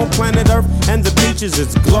 Summertime on planet Earth and the beaches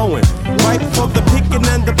is glowing. Right for the picking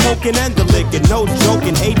and the poking and the licking. No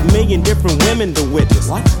joking, 8 million different women to witness.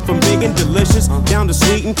 From big and delicious down to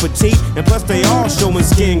sweet and petite. And plus they all showing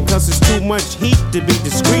skin cause it's too much heat to be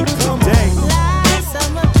discreet today.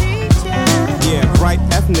 Yeah, bright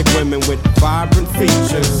ethnic women with vibrant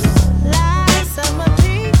features.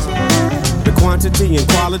 The quantity and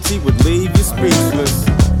quality would leave you speechless.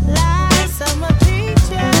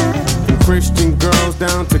 From Christian girls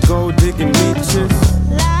down to gold digging leeches.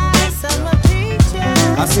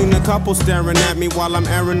 I seen a couple staring at me while I'm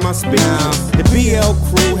airing my speech. The BL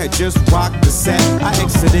crew had just rocked the set. I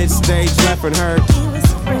exited stage left and heard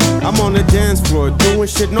I'm on the dance floor doing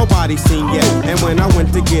shit nobody seen yet. And when I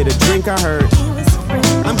went to get a drink, I heard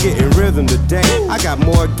I'm getting rhythm today. I got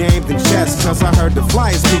more game than chess, cause I heard the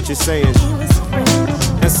flyers teacher saying.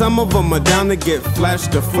 And some of them are down to get flesh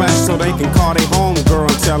to flesh so they can call their home girl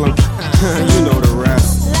and tell them, you know the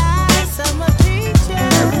rest.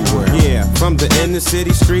 Everywhere. Yeah, from the inner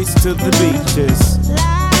city streets to the beaches.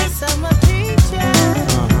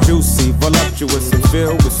 Juicy, voluptuous, and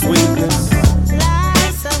filled with sweetness.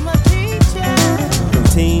 From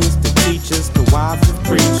teens to teachers to wives of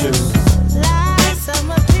preachers.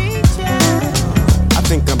 I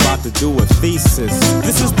think I'm about to do a thesis.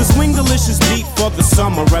 This is the swingalicious beat for the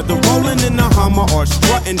summer. Whether rolling in a Hummer or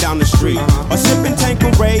strutting down the street, or sipping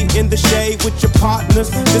Tanqueray in the shade with your partners.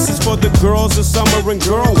 This is for the girls of summer and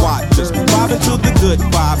girl watchers. Vibing to the good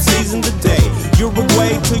vibe, season the day.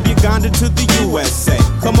 Uruguay to Uganda to the USA.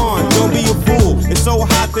 Come on, don't be a fool. It's so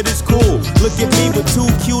hot that it's cool. Look at me with two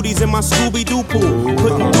cuties in my Scooby-Doo pool,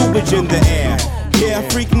 putting doobage in the air. Yeah,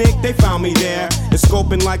 Freak Nick, they found me there. And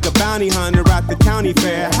scoping like a bounty hunter at the county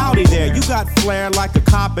fair. Howdy there, you got flair like a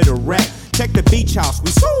cop at a wreck. Check the beach house,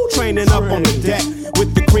 we soul training up on the deck.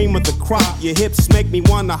 With the cream of the crop, your hips make me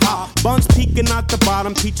wanna hop. Buns peeking out the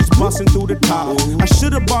bottom, peaches busting through the top. I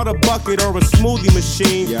should've bought a bucket or a smoothie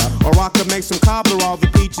machine. Or I could make some cobbler all the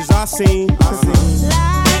peaches I seen.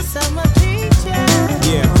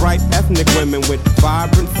 Yeah, bright ethnic women with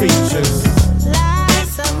vibrant features.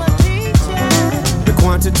 The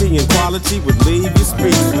quantity and quality would leave you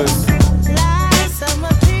speechless.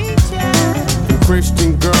 From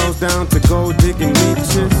Christian girls down to gold digging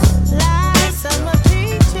leeches.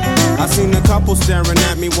 I seen a couple staring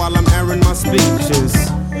at me while I'm airing my speeches.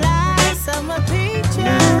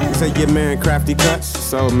 Say your man Crafty Cuts,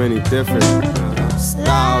 so many different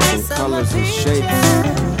styles and colors and shapes.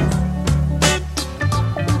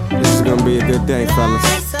 This is gonna be a good day, fellas.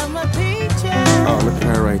 Oh, look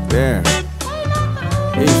at her right there.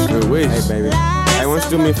 East Louise. Hey, baby. Hey, why don't you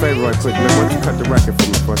do me a favor right quick, man? Why don't you cut the record for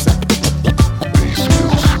me for a second?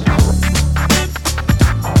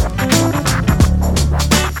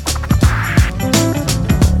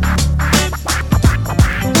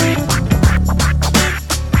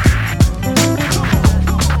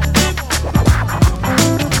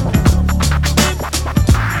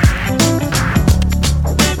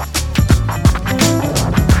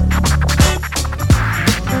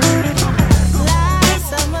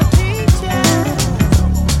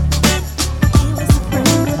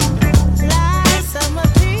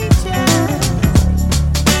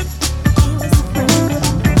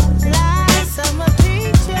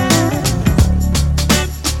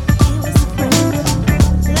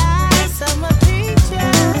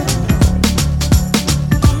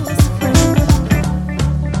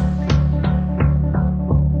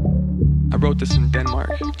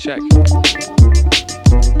 check.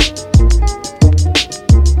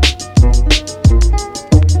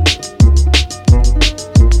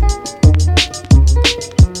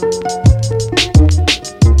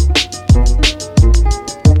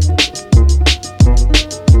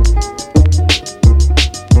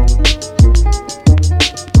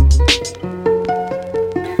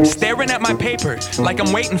 Staring at my paper like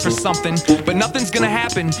I'm waiting for something, but nothing's gonna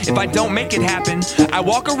happen if I don't make it happen. I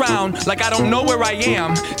walk around like I don't know where I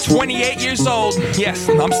am. 28 years old, yes,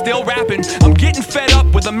 I'm still rapping. I'm getting fed up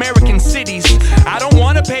with American cities. I don't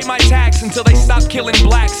wanna pay my tax until they stop killing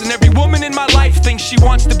blacks. And every woman in my life thinks she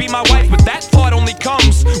wants to be my wife, but that thought only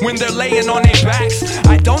comes when they're laying on their backs.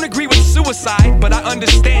 I don't agree with suicide, but I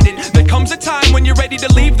understand it. There comes a time when you're ready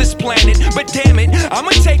to leave this planet, but damn it,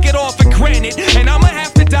 I'ma take it all for granted, and I'ma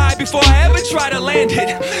have to die before I ever try to land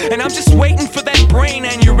it. And I'm just waiting for that brain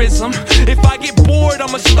aneurysm. If I get bored,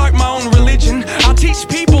 I'ma start my own religion. I'll teach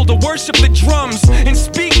people to worship the drums and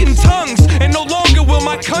speak in tongues, and no longer will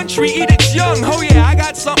my country eat its young. Oh yeah, I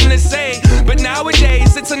got something to say, but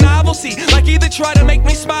nowadays it's a novelty. Like either try to make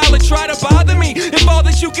me smile or try to bother me. If all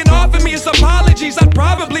that you can offer me is apologies, I'd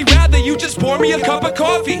probably rather you just pour me a cup of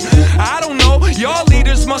coffee. I don't know, y'all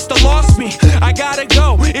leaders must have lost me. I gotta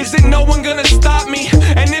go, isn't no one gonna stop me?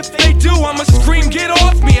 And if they do, I'ma scream, get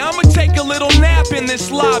off me. I'ma take a little nap in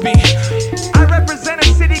this lobby. I represent a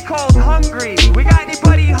city called Hungary. We got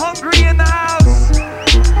anybody hungry in the house?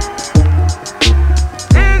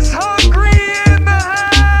 Is hungry in the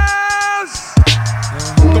house?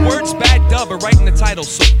 The words bad dub are right in the title,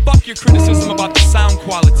 so fuck your criticism about the sound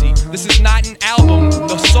quality. This is not an album.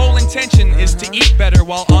 The sole intention is to eat better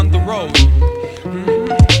while on the road.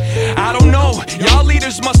 I don't know, y'all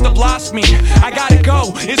leaders must have lost me. I gotta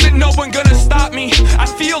go, isn't no one gonna stop me? I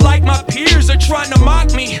feel like my peers are trying to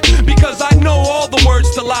mock me, because I know all the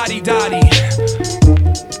words to Lottie-Dottie.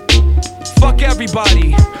 Fuck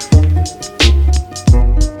everybody.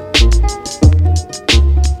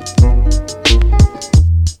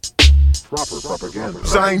 Proper propaganda.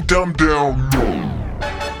 I ain't dumbed down.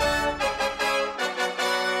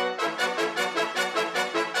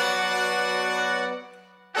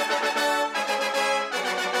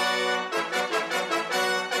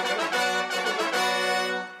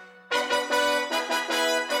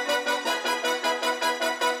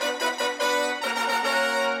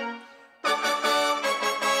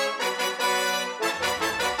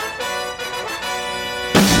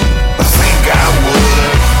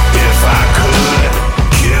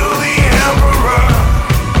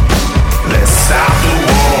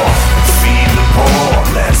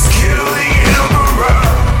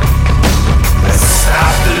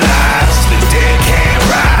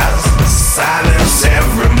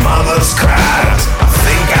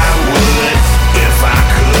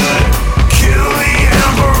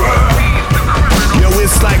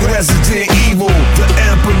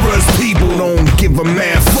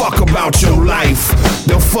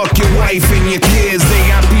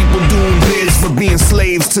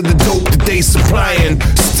 To the dope that they supplying.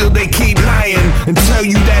 Still they keep lying and tell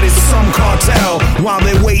you that it's some cartel. While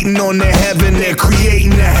they're waiting on their heaven, they're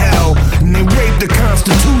creating a hell. And they rape the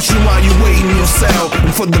Constitution while you wait in your cell.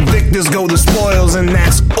 And for the victors go the spoils, and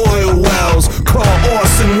that's oil wells. Call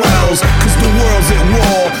Orson Welles, cause the world's at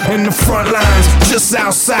war. And the front lines just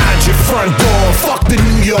outside your front door. Fuck the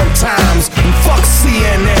New York Times and fuck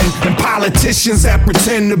CNN and politicians that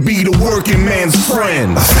pretend to be the working man's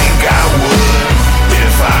friend. I think I would,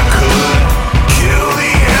 if I could, kill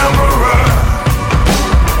the emperor.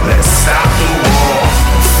 Let's stop the war,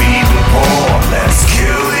 feed the poor. Let's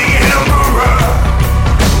kill the emperor.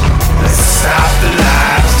 Let's stop the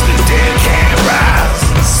lies, the dead can't rise.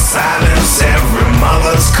 Silence every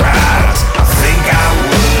mother's cries. I think I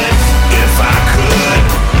would, if I could,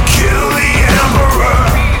 kill the emperor.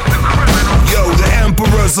 Yo, the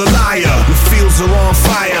emperor's a liar. The fields are on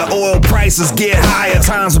fire. Oil prices get higher.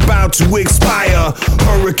 Time's about to expire.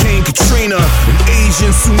 Hurricane Katrina and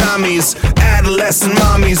Asian tsunamis. Adolescent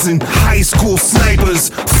mommies and high school snipers.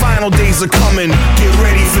 Final days are coming. Get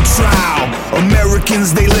ready for trial.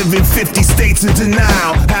 Americans, they live in 50 states in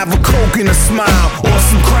denial. Have a Coke and a smile, or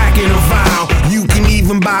some crack in a vial. You can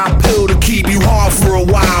even buy a pill to keep you hard for a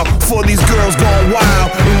while. For these girls gone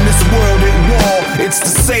wild in this world at war. It's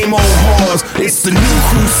the same old whores. It's the new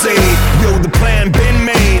crusade. Yo, the plan been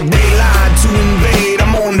made. They lied to invade.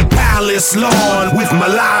 I'm on the palace lawn with my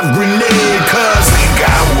live grenade. Cause I think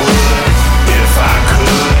I would, if I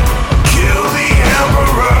could, kill the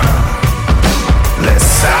emperor. Let's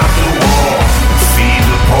stop the war, feed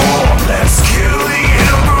the poor. Let's kill the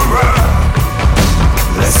emperor.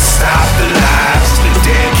 Let's stop the lies, the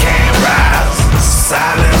dead can't rise.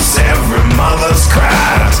 Silence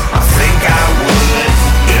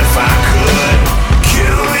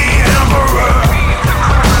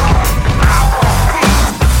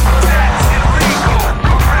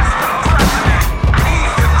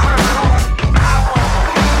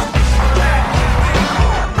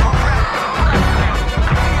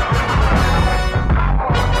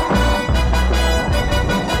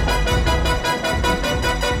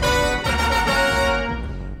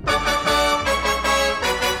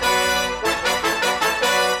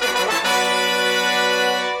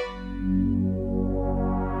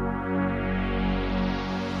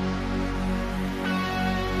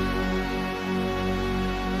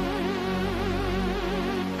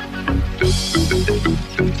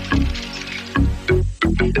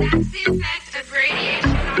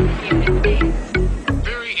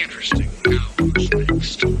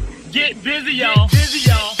Get busy, y'all. Busy,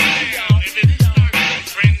 y'all.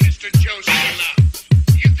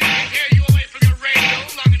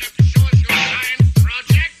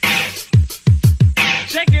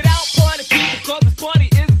 Check it out, party people, 'cause this party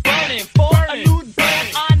is burning. For a new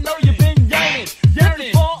dance, I know you've been yearning.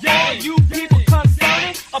 Yearning for all you people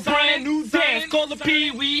concerning. A brand new dance called the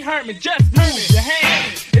Pee Wee Herman. Just move your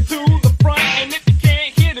hands into the front, and if you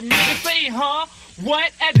can't hear the music, say, huh?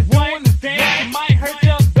 What? As you're doing this dance, you might hurt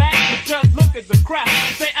your back, but just look at the crowd.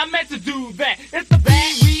 Say, I meant to do that. It's the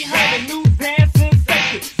Pee Wee Herman new dance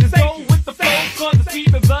sensation. Just go with the flow, 'cause the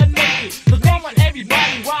people are naked. So come on,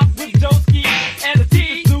 everybody, rock with Joeski and the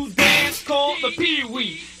T. New dance called the Pee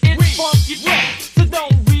Wee. It's funky rap, so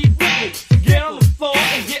don't re-wiggle. So get on the floor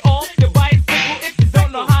and get off your bicycle. If you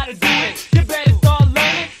don't know how to do it, you better start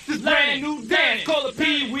learning this brand new dance called the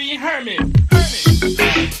Pee Wee Herman.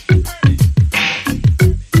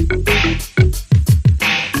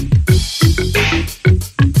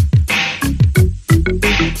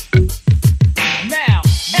 Now,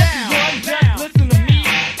 everyone just listen to me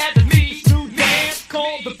at the new dance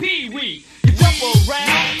called the Pee Wee. You jump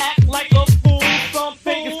around, act like a fool. Some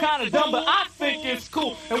think it's kinda dumb, but I think it's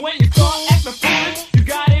cool. And when you start acting foolish, you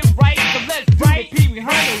got it right. So let's do the Pee Wee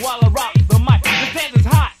Herman while I rock the mic. This dance is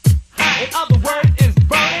hot. In other words, it's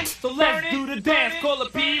burning. So let's do the dance called the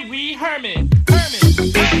Pee Wee Herman.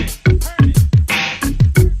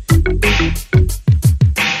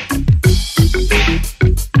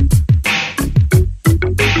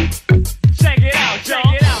 Check it out, y'all.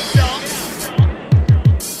 Check it out, y'all.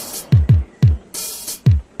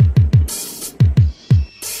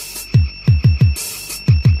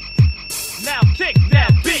 Now kick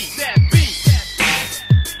that beat, that beat.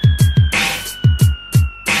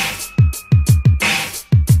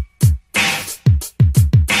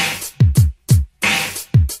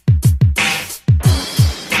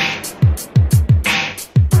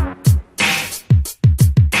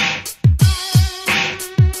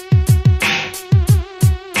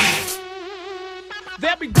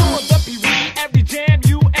 They'll be doing the Pee Wee every jam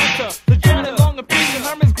you enter. The journey along the Pee Wee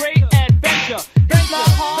Herman's great adventure. It's not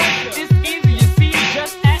hard, it's easy, you see.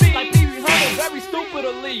 Just act like Pee Wee Herman, very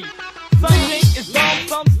stupidly. Some think it's dumb,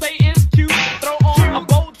 some say it's cute. Throw on a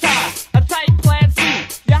bow tie, a tight plaid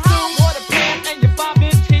suit. Your high water pants and your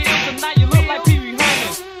 5-inch heels, and now you look like Pee Wee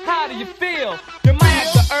Herman. How do you feel? You might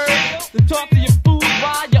have the urge to talk to your food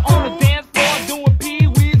while you're on the dance floor doing Pee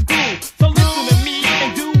Wee's groove. So listen to me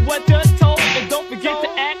and do what you're told, and don't forget to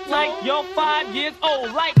act like you're 5 years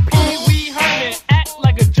old. Like Pee Wee Herman, act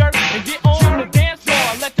like a jerk and get on the dance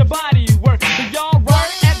floor. Let your body work. So y'all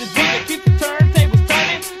work as the DJ keeps the turntables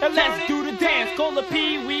turning, and let's do the dance called the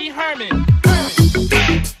Pee Wee Herman.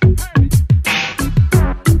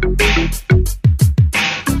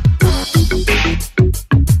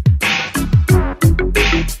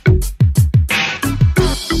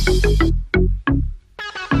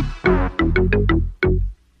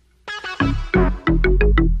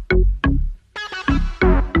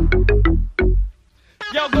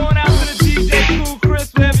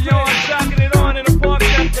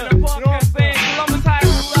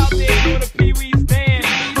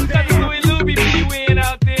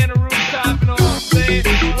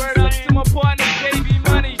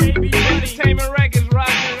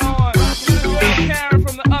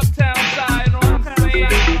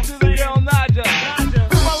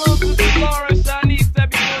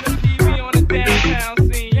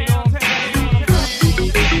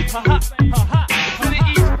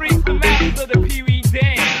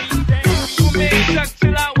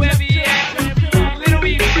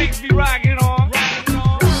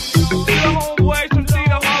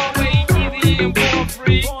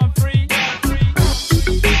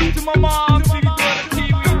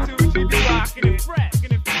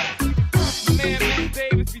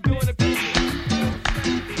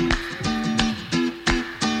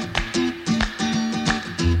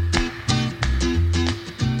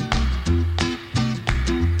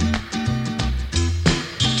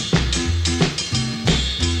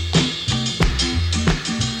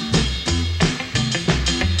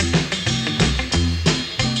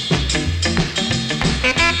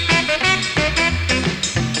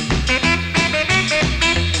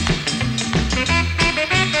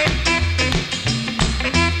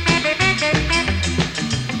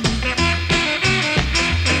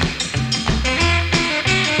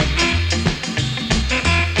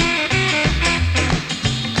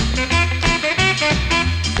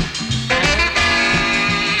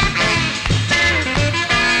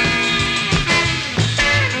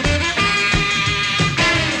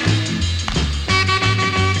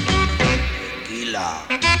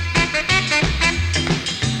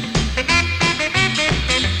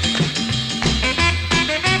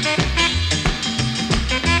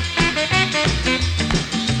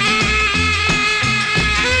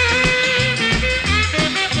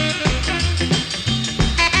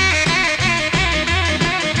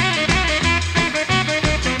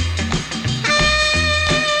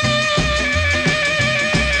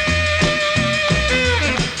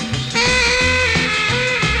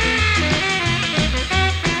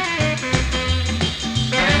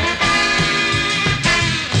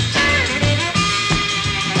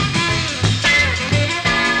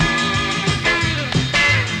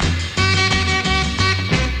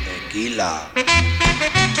 Tequila.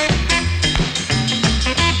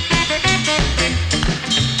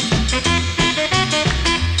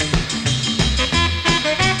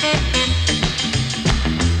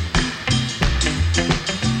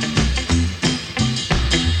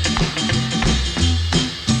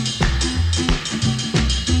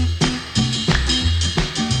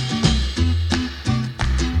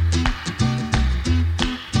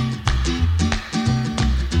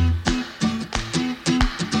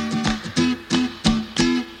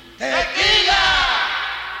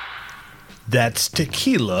 That's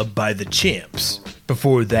Tequila by the Champs.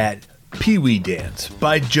 Before that, Pee Wee Dance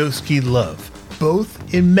by Joski Love,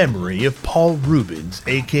 both in memory of Paul Rubens,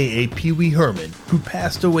 aka Pee Wee Herman, who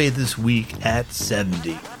passed away this week at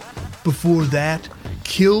 70. Before that,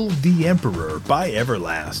 Kill the Emperor by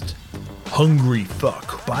Everlast, Hungry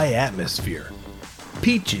Fuck by Atmosphere,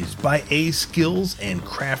 Peaches by A Skills and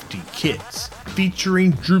Crafty Kids,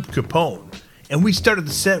 featuring Droop Capone, and we started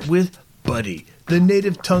the set with Buddy, the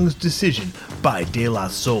Native Tongue's Decision by De La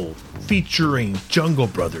Soul, featuring Jungle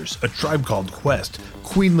Brothers, A Tribe Called Quest,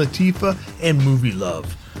 Queen Latifah, and Movie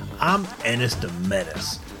Love. I'm Ennis the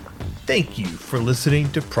Menace. Thank you for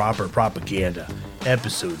listening to Proper Propaganda.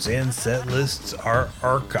 Episodes and set lists are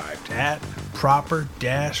archived at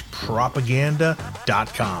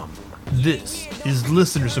proper-propaganda.com. This is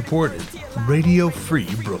listener-supported Radio Free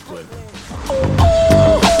Brooklyn.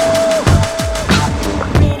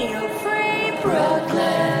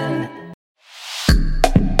 Brooklyn.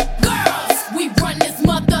 Girls, we run this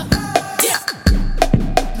mother. Yeah.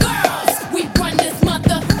 Girls, we run this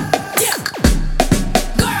mother. Yeah.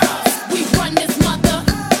 Girls, we run this mother.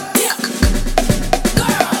 Yeah.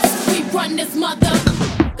 Girls, we run this mother.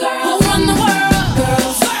 Girls, who run the world?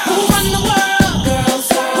 Girls, who run the world? Girls,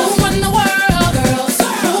 who run the world? Girls,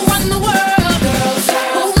 who run the world? Girls,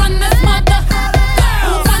 who run this mother?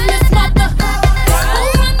 Who run this mother?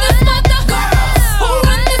 Who run this mother? Who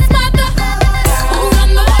run this mother? Who run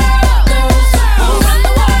the world? Girls, who run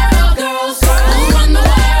the world? Girls, who run the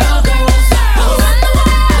world? Girls, who run the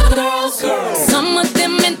world? Girls. Some of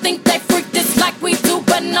them men think they freak this like we do,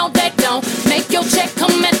 but no they don't. Make your check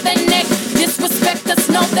come at their neck. Disrespect us,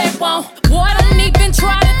 no they won't. Boy, don't even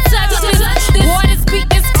try to touch this. Boy, this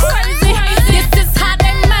beat is crazy. This is how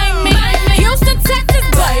they made me. Houston, Texas,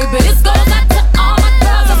 baby. This goes out to all my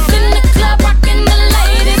girls up in the club, rocking the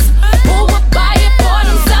ladies. Who would buy it for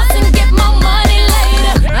themselves and get more money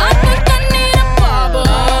later? I think I need a barber.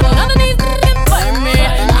 None of these niggas play me.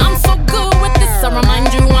 I'm so good with this. I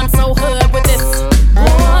remind you I'm so hood with this.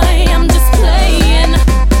 Boy, I'm just playing.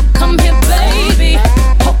 Come here, baby.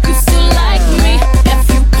 Hope you still like me if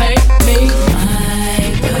you pay me. My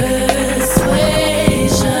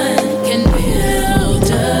persuasion can build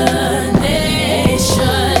a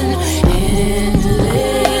nation.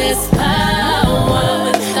 Endless power.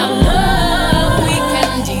 Without love, we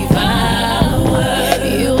can devour.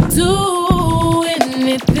 You'll do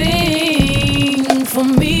anything for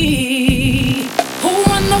me. Who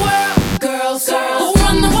run the world? Girls. Who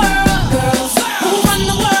run the world? Girls. Who run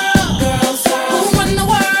the world? Girls. Who run the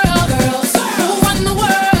world? Girls. Who run the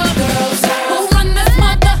world? Girls. Who run this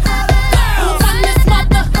mother? Who run this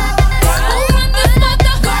mother? Who run this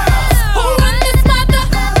mother? Who run this mother?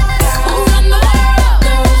 Who run the world?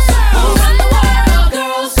 Girls. Who run the world?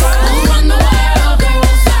 Girls. Who run the world?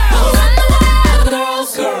 Girls. Who run the world? Girls.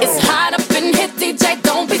 It's hot up in here, DJ.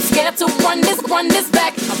 Don't be scared to run this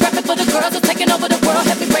back. I'm repping for the girls who are taking over the world.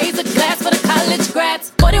 Help me raise a glass for the college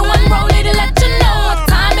grads. 41 rollie to let you know what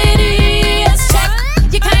time it is. Check,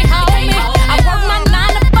 you can't hold me. I work my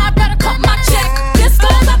 9 to 5, better cut my check. This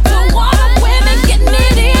goes up to all the women getting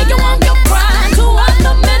it in. You want your grind. To all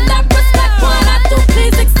the men that respect what I do,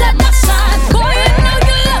 please accept my shine. Boy, you know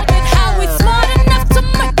you love it. How we smart enough to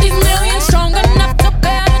make these millions, strong enough to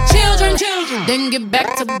bear the children. Then get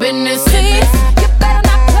back to business. See, you better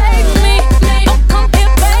not play me. Oh, come here,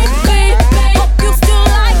 baby. Hope you still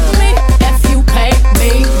like me if you pay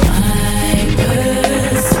me. My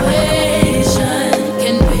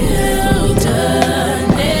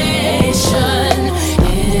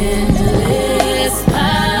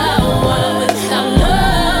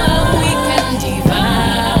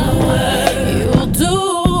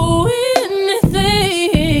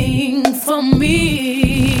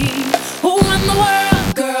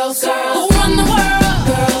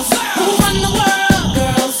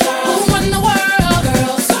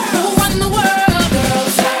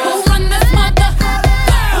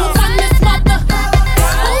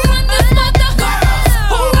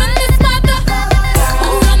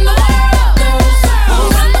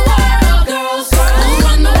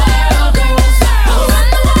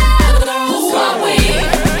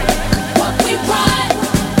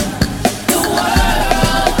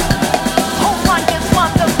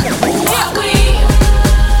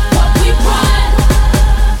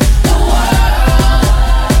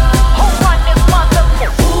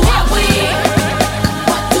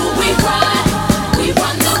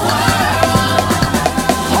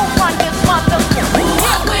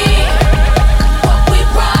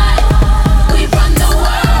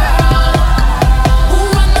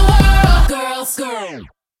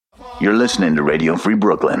You're listening to Radio Free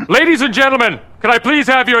Brooklyn. Ladies and gentlemen, can I please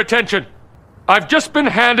have your attention? I've just been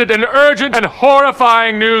handed an urgent and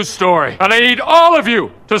horrifying news story, and I need all of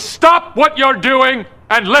you to stop what you're doing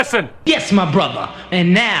and listen. Yes, my brother.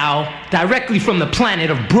 And now, directly from the planet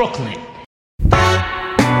of Brooklyn.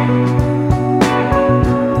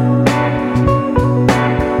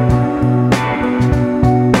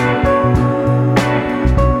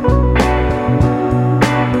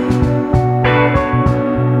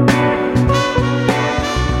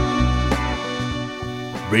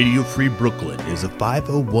 Radio Free Brooklyn is a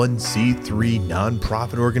 501c3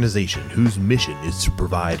 nonprofit organization whose mission is to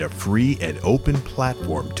provide a free and open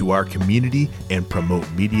platform to our community and promote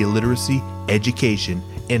media literacy, education,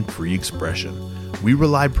 and free expression. We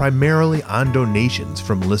rely primarily on donations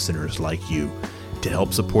from listeners like you. To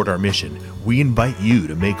help support our mission, we invite you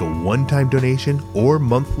to make a one-time donation or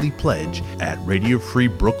monthly pledge at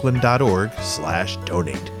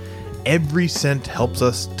radiofreebrooklyn.org/donate. Every cent helps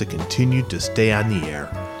us to continue to stay on the air.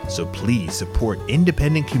 So please support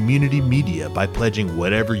independent community media by pledging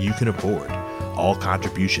whatever you can afford. All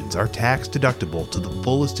contributions are tax deductible to the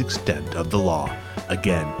fullest extent of the law.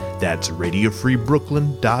 Again, that's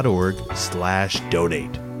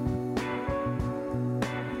radiofreebrooklyn.org/donate.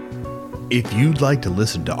 If you'd like to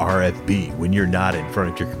listen to RFB when you're not in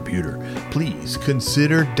front of your computer, please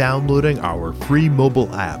consider downloading our free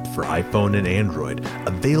mobile app for iPhone and Android,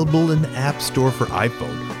 available in the App Store for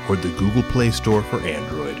iPhone or the Google Play Store for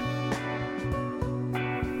Android.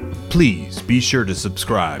 Please be sure to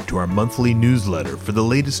subscribe to our monthly newsletter for the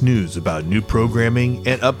latest news about new programming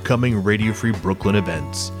and upcoming Radio Free Brooklyn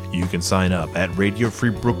events. You can sign up at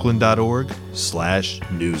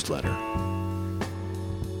radiofreebrooklyn.org/newsletter.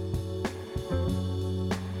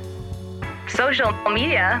 Social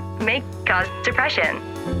media may cause depression.